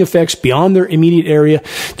far-reaching effects beyond their immediate area.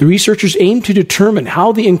 The researchers aim to determine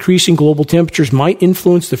how the increasing global temperatures might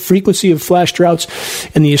influence the frequency of flash droughts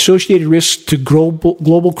and the associated risks to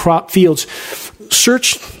global crop fields.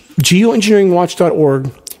 Search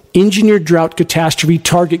geoengineeringwatch.org. Engineered drought catastrophe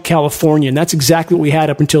target California. And that's exactly what we had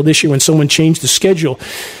up until this year when someone changed the schedule.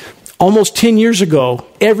 Almost 10 years ago,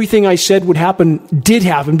 everything I said would happen did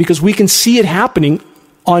happen because we can see it happening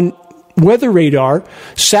on weather radar,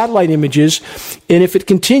 satellite images, and if it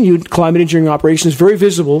continued, climate engineering operations, very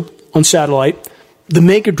visible on satellite, the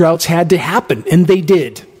mega droughts had to happen, and they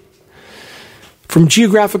did. From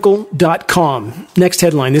geographical.com, next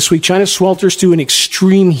headline. This week, China swelters through an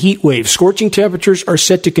extreme heat wave. Scorching temperatures are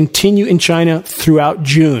set to continue in China throughout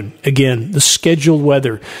June. Again, the scheduled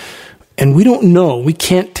weather. And we don't know, we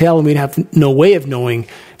can't tell, and we have no way of knowing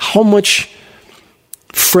how much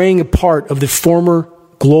fraying apart of the former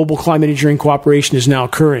global climate engineering cooperation is now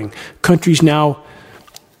occurring. Countries now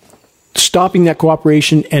stopping that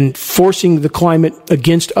cooperation and forcing the climate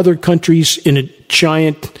against other countries in a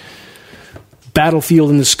giant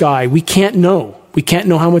battlefield in the sky. We can't know. We can't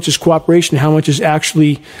know how much is cooperation, how much is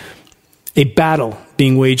actually a battle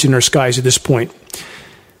being waged in our skies at this point.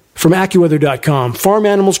 From AccuWeather.com, farm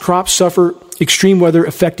animals' crops suffer extreme weather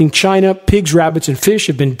affecting China. Pigs, rabbits, and fish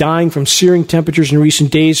have been dying from searing temperatures in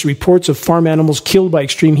recent days. Reports of farm animals killed by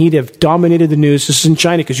extreme heat have dominated the news. This is in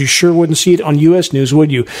China because you sure wouldn't see it on U.S. news,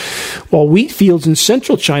 would you? While wheat fields in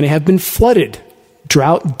central China have been flooded.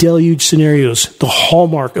 Drought deluge scenarios, the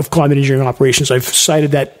hallmark of climate engineering operations. I've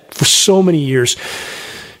cited that for so many years.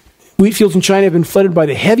 Wheat fields in China have been flooded by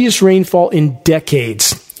the heaviest rainfall in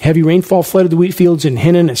decades. Heavy rainfall flooded the wheat fields in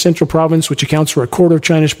Henan, a central province, which accounts for a quarter of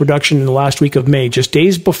China's production in the last week of May, just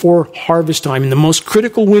days before harvest time. In the most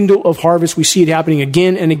critical window of harvest, we see it happening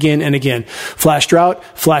again and again and again. Flash drought,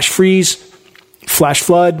 flash freeze, flash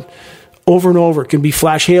flood, over and over. It can be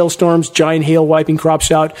flash hailstorms, giant hail wiping crops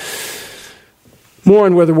out. More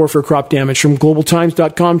on weather warfare crop damage. From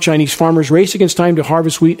globaltimes.com, Chinese farmers race against time to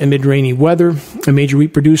harvest wheat amid rainy weather. A major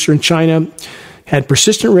wheat producer in China had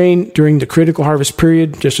persistent rain during the critical harvest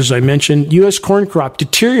period, just as I mentioned. U.S. corn crop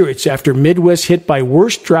deteriorates after Midwest hit by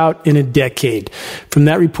worst drought in a decade. From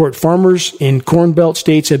that report, farmers in Corn Belt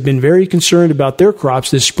states have been very concerned about their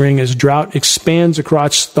crops this spring as drought expands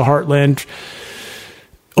across the heartland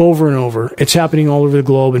over and over. It's happening all over the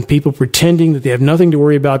globe, and people pretending that they have nothing to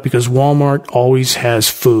worry about because Walmart always has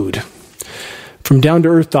food. From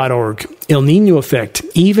downtoearth.org, El Nino effect.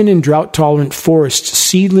 Even in drought-tolerant forests,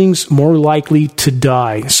 seedlings more likely to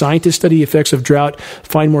die. Scientists study the effects of drought,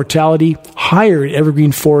 find mortality higher in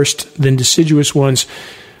evergreen forest than deciduous ones.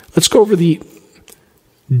 Let's go over the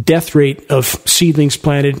death rate of seedlings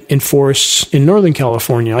planted in forests in Northern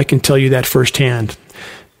California. I can tell you that firsthand.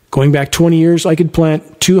 Going back 20 years, I could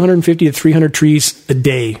plant 250 to 300 trees a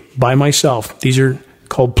day by myself. These are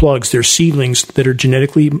called plugs. They're seedlings that are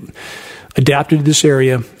genetically adapted to this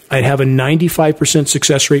area. I'd have a 95%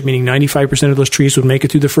 success rate, meaning 95% of those trees would make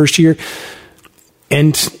it through the first year.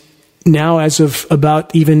 And now, as of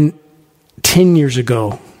about even 10 years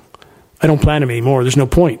ago, I don't plant them anymore. There's no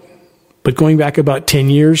point. But going back about 10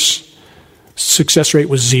 years, success rate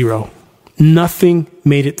was 0. Nothing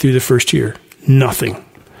made it through the first year. Nothing.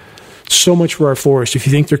 So much for our forest. If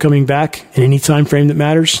you think they're coming back in any time frame that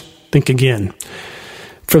matters, think again.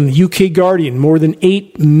 From the UK Guardian, more than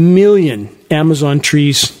 8 million Amazon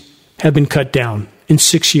trees have been cut down in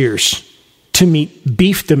 6 years to meet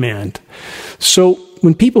beef demand. So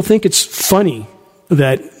when people think it's funny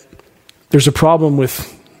that there's a problem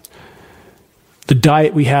with the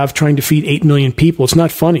diet we have trying to feed 8 million people, it's not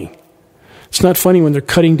funny. It's not funny when they're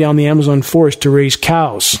cutting down the Amazon forest to raise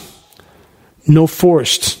cows. No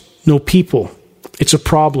forest, no people. It's a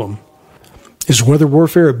problem. Is weather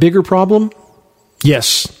warfare a bigger problem?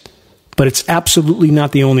 Yes, but it's absolutely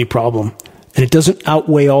not the only problem, and it doesn't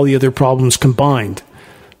outweigh all the other problems combined.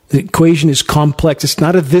 The equation is complex. It's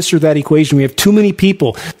not a this or that equation. We have too many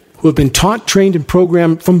people who have been taught, trained, and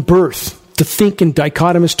programmed from birth to think in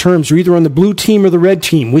dichotomous terms. You're either on the blue team or the red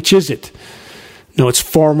team. Which is it? No, it's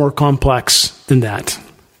far more complex than that.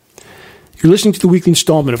 You're listening to the weekly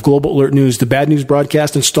installment of Global Alert News, the Bad News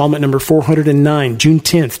Broadcast, installment number 409, June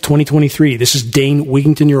 10th, 2023. This is Dane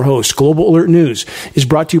Wigington, your host. Global Alert News is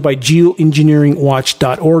brought to you by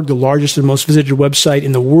geoengineeringwatch.org, the largest and most visited website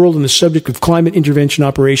in the world on the subject of climate intervention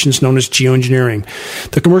operations known as geoengineering.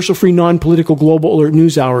 The commercial-free, non-political Global Alert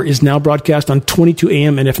News Hour is now broadcast on 22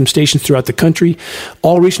 AM and FM stations throughout the country.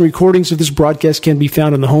 All recent recordings of this broadcast can be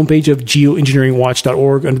found on the homepage of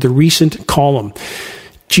geoengineeringwatch.org under the recent column.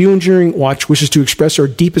 Geoengineering Watch wishes to express our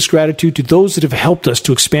deepest gratitude to those that have helped us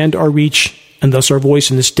to expand our reach and thus our voice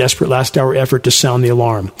in this desperate last-hour effort to sound the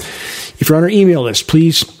alarm. If you're on our email list,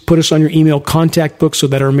 please put us on your email contact book so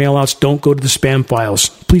that our mailouts don't go to the spam files.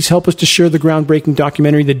 Please help us to share the groundbreaking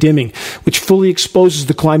documentary, The Dimming, which fully exposes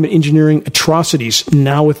the climate engineering atrocities,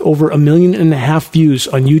 now with over 1.5 million views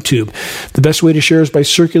on YouTube. The best way to share is by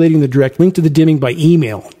circulating the direct link to The Dimming by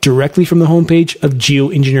email, directly from the homepage of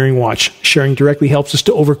Geoengineering Watch. Sharing directly helps us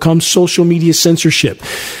to overcome social media censorship.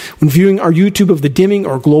 When viewing our YouTube of The Dimming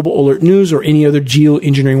or Global Alert News or any other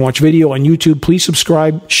Geoengineering Watch video on YouTube, please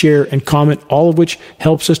subscribe, share, and comment, all of which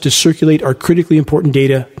helps us to circulate our critically important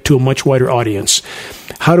data to a much wider audience.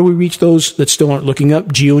 How do we reach those that still aren't looking up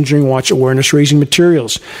Geoengineering Watch awareness-raising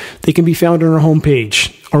materials? They can be found on our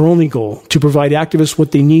homepage. Our only goal, to provide activists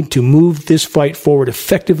what they need to move this fight forward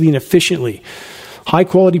effectively and efficiently.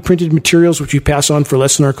 High-quality printed materials which we pass on for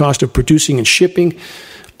less than our cost of producing and shipping.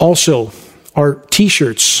 Also, our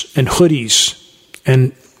T-shirts and hoodies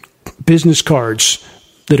and business cards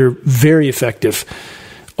that are very effective.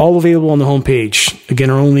 All available on the homepage. Again,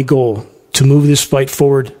 our only goal, to move this fight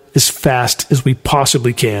forward as fast as we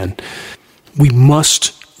possibly can. We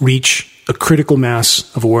must reach a critical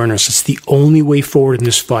mass of awareness. It's the only way forward in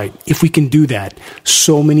this fight. If we can do that,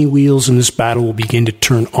 so many wheels in this battle will begin to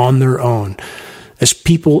turn on their own as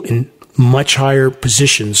people in much higher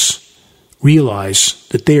positions realize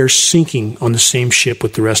that they are sinking on the same ship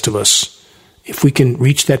with the rest of us. If we can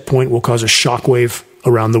reach that point, we'll cause a shockwave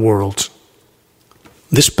around the world.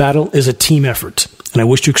 This battle is a team effort, and I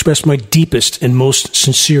wish to express my deepest and most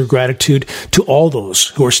sincere gratitude to all those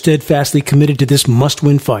who are steadfastly committed to this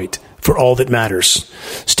must-win fight for all that matters.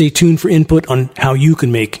 Stay tuned for input on how you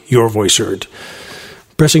can make your voice heard.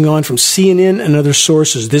 Pressing on from CNN and other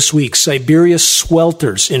sources this week, Siberia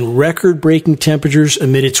swelters in record-breaking temperatures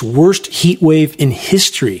amid its worst heat wave in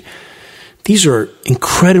history. These are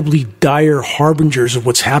incredibly dire harbingers of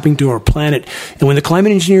what's happening to our planet. And when the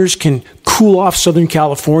climate engineers can cool off Southern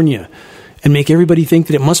California and make everybody think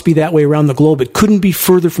that it must be that way around the globe, it couldn't be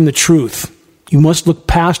further from the truth. You must look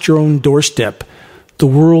past your own doorstep. The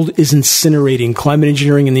world is incinerating. Climate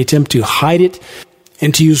engineering in the attempt to hide it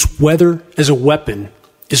and to use weather as a weapon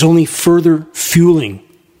is only further fueling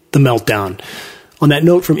the meltdown. On that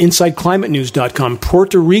note, from InsideClimateNews.com,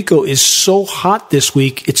 Puerto Rico is so hot this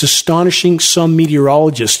week, it's astonishing some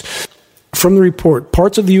meteorologists. From the report,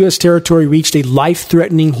 parts of the U.S. territory reached a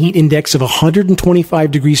life-threatening heat index of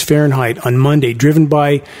 125 degrees Fahrenheit on Monday, driven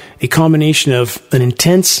by a combination of an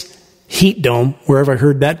intense heat dome, wherever I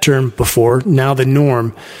heard that term before, now the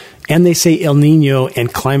norm, and they say El Nino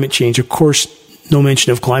and climate change. Of course, no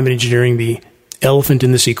mention of climate engineering, the elephant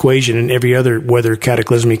in this equation and every other weather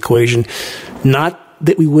cataclysm equation. Not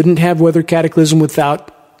that we wouldn't have weather cataclysm without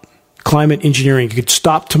climate engineering. It could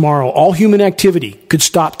stop tomorrow. All human activity could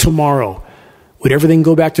stop tomorrow. Would everything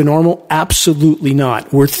go back to normal? Absolutely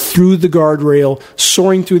not. We're through the guardrail,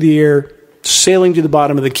 soaring through the air, sailing to the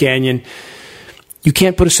bottom of the canyon. You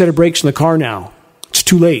can't put a set of brakes in the car now. It's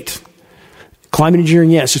too late. Climate engineering,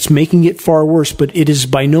 yes, it's making it far worse, but it is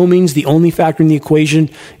by no means the only factor in the equation.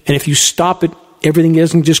 And if you stop it, everything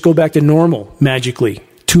doesn't just go back to normal magically.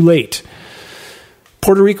 Too late.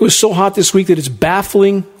 Puerto Rico is so hot this week that it's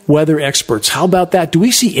baffling weather experts. How about that? Do we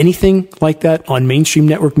see anything like that on mainstream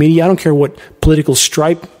network media? I don't care what political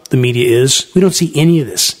stripe the media is. We don't see any of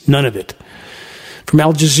this. None of it. From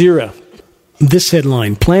Al Jazeera, this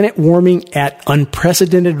headline, planet warming at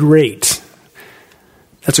unprecedented rate.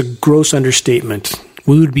 That's a gross understatement.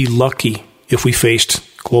 We would be lucky if we faced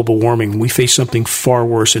global warming. We face something far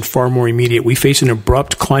worse and far more immediate. We face an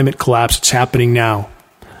abrupt climate collapse. It's happening now.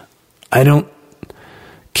 I don't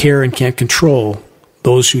care and can't control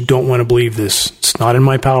those who don't want to believe this. It's not in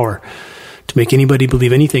my power to make anybody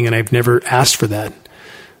believe anything, and I've never asked for that.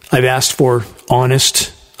 I've asked for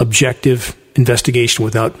honest, objective investigation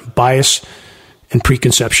without bias and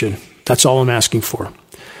preconception. That's all I'm asking for.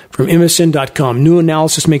 From MSN.com, new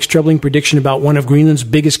analysis makes troubling prediction about one of Greenland's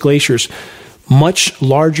biggest glaciers, much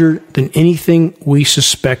larger than anything we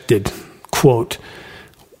suspected. Quote,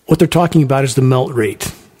 what they're talking about is the melt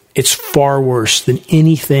rate. It's far worse than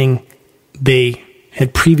anything they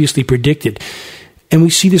had previously predicted. And we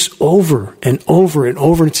see this over and over and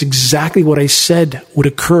over, and it's exactly what I said would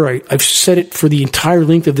occur. I've said it for the entire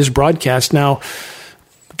length of this broadcast now,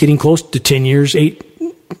 getting close to 10 years,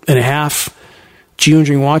 8.5,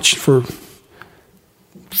 Geoengineering Watch for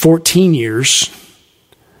 14 years,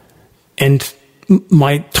 and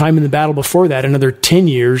my time in the battle before that, another 10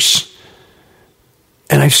 years,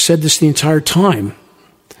 and I've said this the entire time.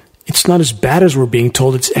 It's not as bad as we're being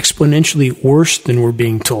told. It's exponentially worse than we're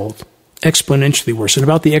being told. Exponentially worse. And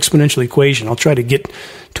about the exponential equation, I'll try to get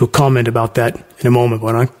to a comment about that in a moment,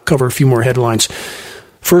 but I'll cover a few more headlines.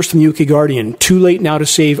 First, from the UK Guardian, too late now to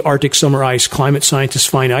save Arctic summer ice. Climate scientists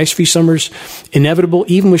find ice-free summers inevitable,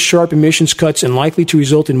 even with sharp emissions cuts, and likely to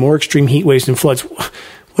result in more extreme heat waves and floods.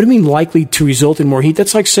 What do you mean likely to result in more heat?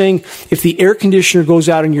 That's like saying if the air conditioner goes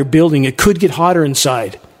out in your building, it could get hotter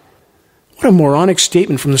inside. What a moronic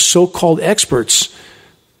statement from the so-called experts.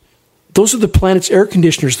 Those are the planet's air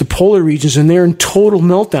conditioners, the polar regions, and they're in total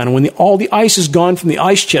meltdown. And when all the ice is gone from the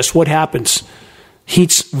ice chest, what happens?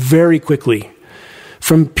 Heats very quickly.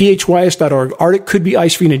 From phys.org, Arctic could be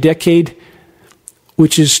ice-free in a decade,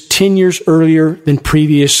 which is 10 years earlier than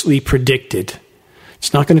previously predicted.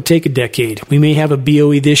 It's not going to take a decade. We may have a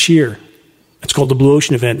BOE this year. It's called the Blue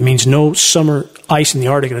Ocean Event. It means no summer ice in the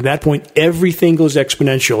Arctic. And at that point, everything goes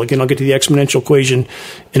exponential. Again, I'll get to the exponential equation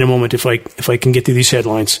in a moment if I can get through these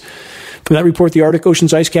headlines. From that report, the Arctic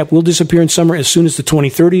Ocean's ice cap will disappear in summer as soon as the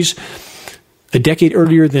 2030s. A decade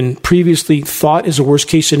earlier than previously thought is a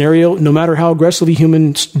worst-case scenario, no matter how aggressively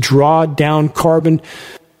humans draw down carbon.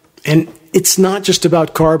 And it's not just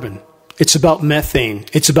about carbon. It's about methane.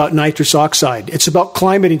 It's about nitrous oxide. It's about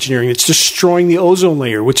climate engineering. It's destroying the ozone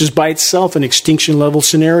layer, which is by itself an extinction-level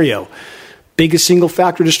scenario. Biggest single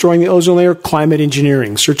factor destroying the ozone layer, climate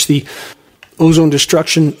engineering. Search the ozone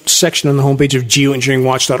destruction section on the homepage of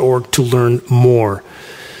geoengineeringwatch.org to learn more.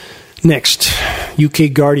 Next,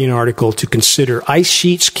 UK Guardian article to consider. Ice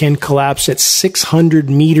sheets can collapse at 600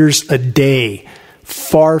 meters a day,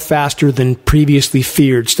 far faster than previously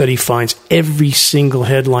feared. Study finds. Every single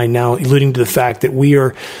headline now alluding to the fact that we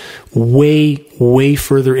are way, way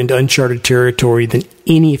further into uncharted territory than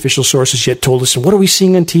any official sources yet told us. And what are we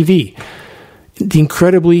seeing on TV? The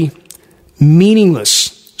incredibly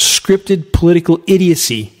meaningless, scripted political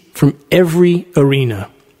idiocy from every arena.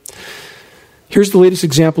 Here's the latest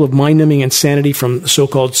example of mind-numbing insanity from the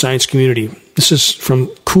so-called science community. This is from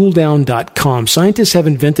cooldown.com. Scientists have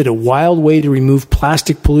invented a wild way to remove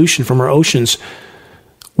plastic pollution from our oceans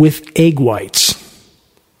with egg whites.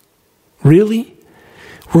 Really?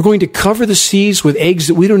 We're going to cover the seas with eggs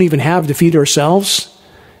that we don't even have to feed ourselves?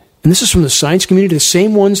 And this is from the science community, the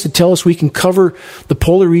same ones that tell us we can cover the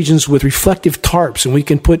polar regions with reflective tarps and we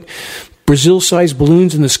can put Brazil-sized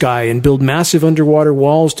balloons in the sky and build massive underwater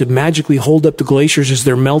walls to magically hold up the glaciers as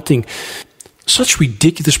they're melting. Such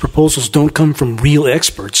ridiculous proposals don't come from real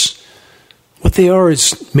experts. What they are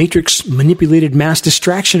is matrix-manipulated mass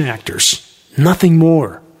distraction actors. Nothing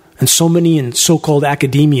more. And so many in so-called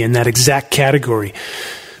academia in that exact category.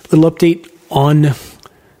 Little update on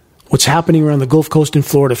what's happening around the Gulf Coast in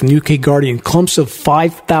Florida from the UK Guardian. Clumps of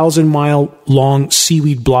 5,000-mile-long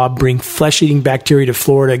seaweed blob bring flesh-eating bacteria to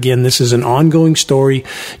Florida. Again, this is an ongoing story.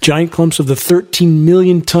 Giant clumps of the 13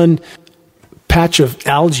 million-ton patch of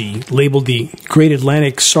algae labeled the Great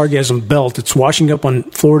Atlantic Sargassum Belt. It's washing up on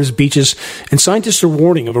Florida's beaches, and scientists are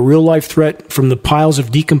warning of a real-life threat from the piles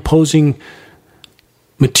of decomposing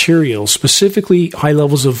material, specifically high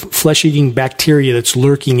levels of flesh-eating bacteria that's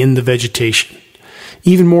lurking in the vegetation.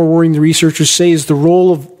 Even more worrying, the researchers say, is the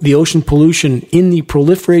role of the ocean pollution in the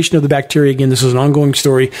proliferation of the bacteria. Again, this is an ongoing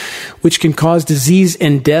story, which can cause disease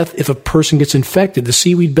and death if a person gets infected. The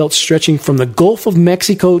seaweed belt stretching from the Gulf of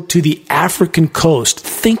Mexico to the African coast.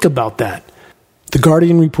 Think about that. The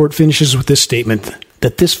Guardian report finishes with this statement,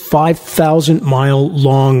 that this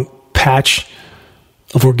 5,000-mile-long patch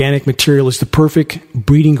of organic material is the perfect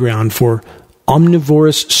breeding ground for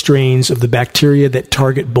omnivorous strains of the bacteria that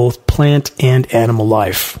target both plant and animal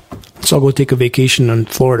life. Let's all go take a vacation in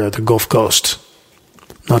Florida, the Gulf Coast.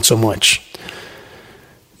 Not so much.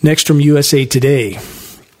 Next, from USA Today.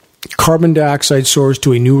 Carbon dioxide soars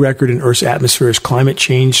to a new record in Earth's atmosphere as climate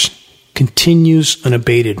change continues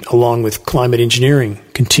unabated, along with climate engineering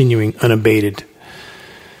continuing unabated.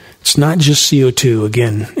 It's not just CO2.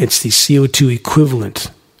 Again, it's the CO2 equivalent.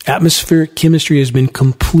 Atmospheric chemistry has been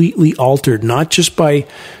completely altered, not just by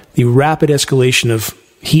the rapid escalation of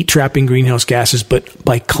heat-trapping greenhouse gases, but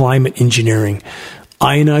by climate engineering.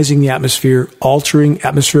 Ionizing the atmosphere, altering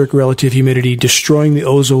atmospheric relative humidity, destroying the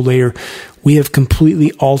ozone layer. We have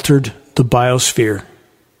completely altered the biosphere.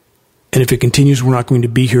 And if it continues, we're not going to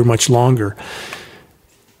be here much longer.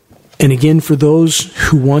 And again, for those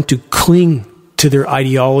who want to cling to their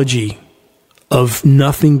ideology of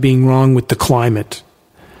nothing being wrong with the climate,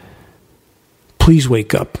 please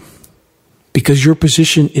wake up, because your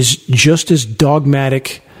position is just as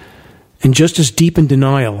dogmatic and just as deep in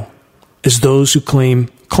denial as those who claim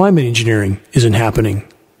climate engineering isn't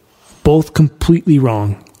happening. Both completely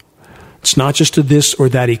wrong. It's not just a this or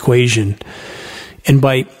that equation. And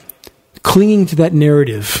by clinging to that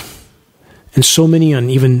narrative, and so many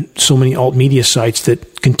alt media sites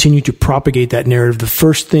that continue to propagate that narrative, the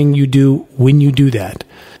first thing you do when you do that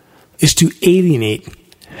is to alienate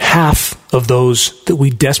half of those that we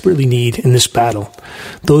desperately need in this battle,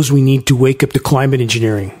 those we need to wake up to climate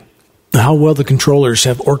engineering. How well the controllers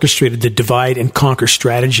have orchestrated the divide and conquer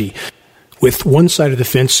strategy, with one side of the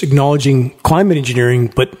fence acknowledging climate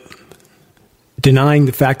engineering but denying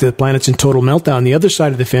the fact that the planet's in total meltdown, the other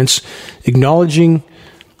side of the fence acknowledging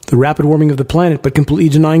the rapid warming of the planet but completely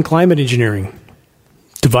denying climate engineering.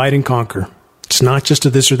 Divide and conquer. It's not just a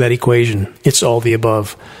this or that equation. It's all the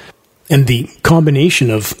above. And the combination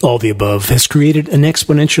of all the above has created an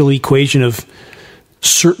exponential equation of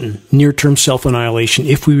certain near-term self-annihilation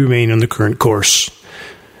if we remain on the current course.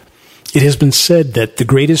 It has been said that the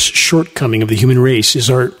greatest shortcoming of the human race is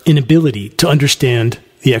our inability to understand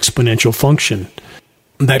the exponential function.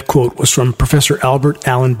 That quote was from Professor Albert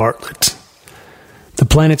Allen Bartlett. The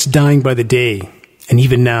planet's dying by the day, and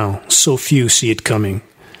even now, so few see it coming.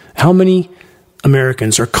 How many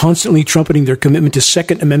Americans are constantly trumpeting their commitment to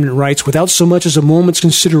Second Amendment rights without so much as a moment's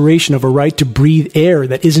consideration of a right to breathe air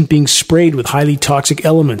that isn't being sprayed with highly toxic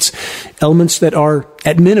elements that are,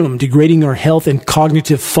 at minimum, degrading our health and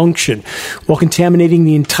cognitive function while contaminating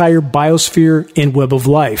the entire biosphere and web of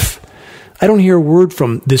life? I don't hear a word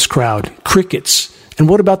from this crowd. Crickets. And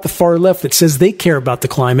what about the far left that says they care about the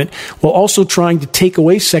climate while also trying to take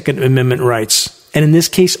away Second Amendment rights? And in this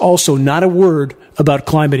case, also not a word about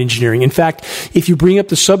climate engineering. In fact, if you bring up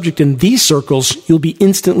the subject in these circles, you'll be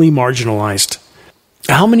instantly marginalized.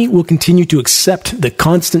 How many will continue to accept the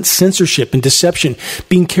constant censorship and deception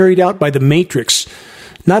being carried out by the Matrix?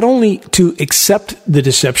 Not only to accept the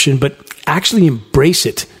deception, but actually embrace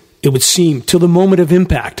it, it would seem, till the moment of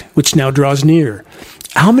impact, which now draws near.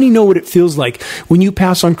 How many know what it feels like when you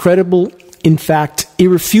pass on credible, in fact,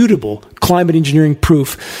 irrefutable climate engineering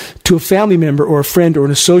proof to a family member or a friend or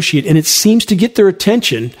an associate, and it seems to get their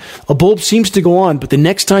attention, a bulb seems to go on, but the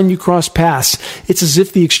next time you cross paths, it's as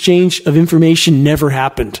if the exchange of information never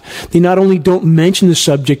happened. They not only don't mention the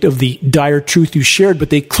subject of the dire truth you shared, but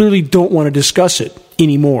they clearly don't want to discuss it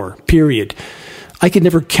anymore, period. I could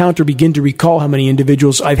never count or begin to recall how many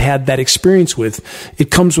individuals I've had that experience with.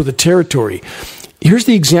 It comes with the territory. Here's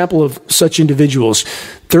the example of such individuals.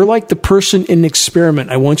 They're like the person in an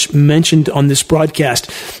experiment I once mentioned on this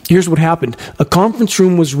broadcast. Here's what happened. A conference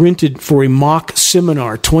room was rented for a mock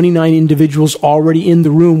seminar. 29 individuals already in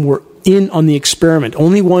the room were in on the experiment.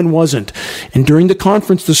 Only one wasn't. And during the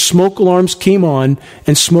conference, the smoke alarms came on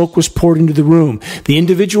and smoke was poured into the room. The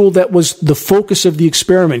individual that was the focus of the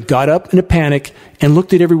experiment got up in a panic and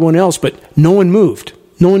looked at everyone else, but no one moved.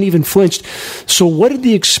 No one even flinched. So what did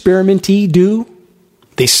the experimentee do?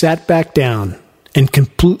 They sat back down and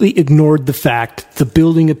completely ignored the fact the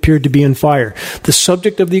building appeared to be on fire. The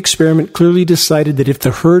subject of the experiment clearly decided that if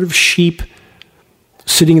the herd of sheep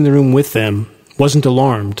sitting in the room with them wasn't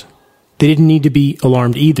alarmed, they didn't need to be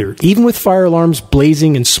alarmed either, even with fire alarms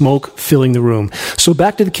blazing and smoke filling the room. So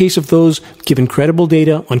back to the case of those given credible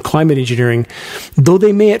data on climate engineering, though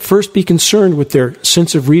they may at first be concerned with their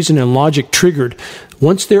sense of reason and logic triggered,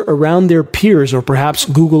 once they're around their peers or perhaps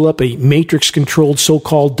Google up a matrix-controlled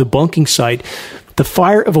so-called debunking site, the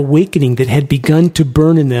fire of awakening that had begun to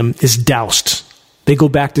burn in them is doused. They go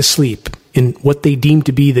back to sleep in what they deem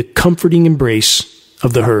to be the comforting embrace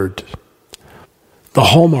of the herd. The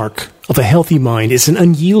hallmark of a healthy mind is an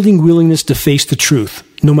unyielding willingness to face the truth,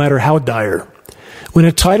 no matter how dire. When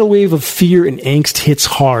a tidal wave of fear and angst hits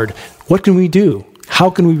hard, what can we do? How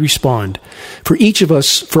can we respond? For each of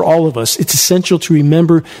us, for all of us, it's essential to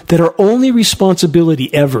remember that our only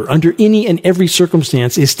responsibility ever, under any and every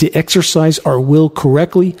circumstance, is to exercise our will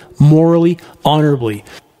correctly, morally, honorably,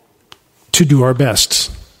 to do our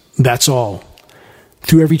best. That's all.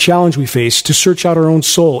 Through every challenge we face, to search out our own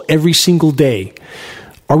soul every single day.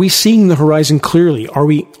 Are we seeing the horizon clearly? Are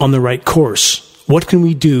we on the right course? What can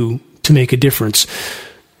we do to make a difference?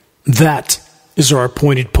 That is our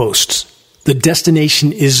appointed post. The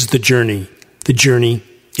destination is the journey. The journey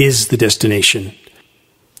is the destination.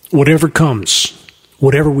 Whatever comes,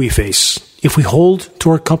 whatever we face, if we hold to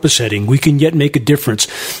our compass heading, we can yet make a difference.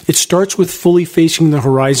 It starts with fully facing the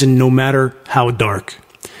horizon no matter how dark.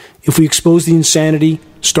 If we expose the insanity,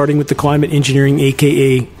 starting with the climate engineering,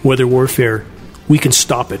 aka weather warfare, we can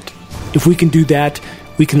stop it. If we can do that,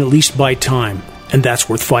 we can at least buy time, and that's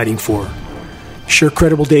worth fighting for. Share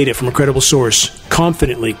credible data from a credible source,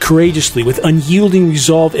 confidently, courageously, with unyielding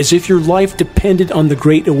resolve, as if your life depended on the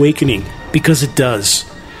Great Awakening, because it does.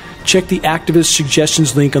 Check the activist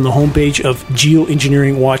suggestions link on the homepage of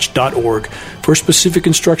geoengineeringwatch.org for specific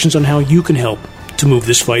instructions on how you can help to move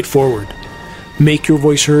this fight forward. Make your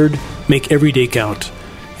voice heard, make every day count.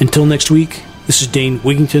 Until next week, this is Dane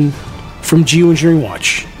Wigington from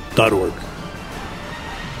geoengineeringwatch.org.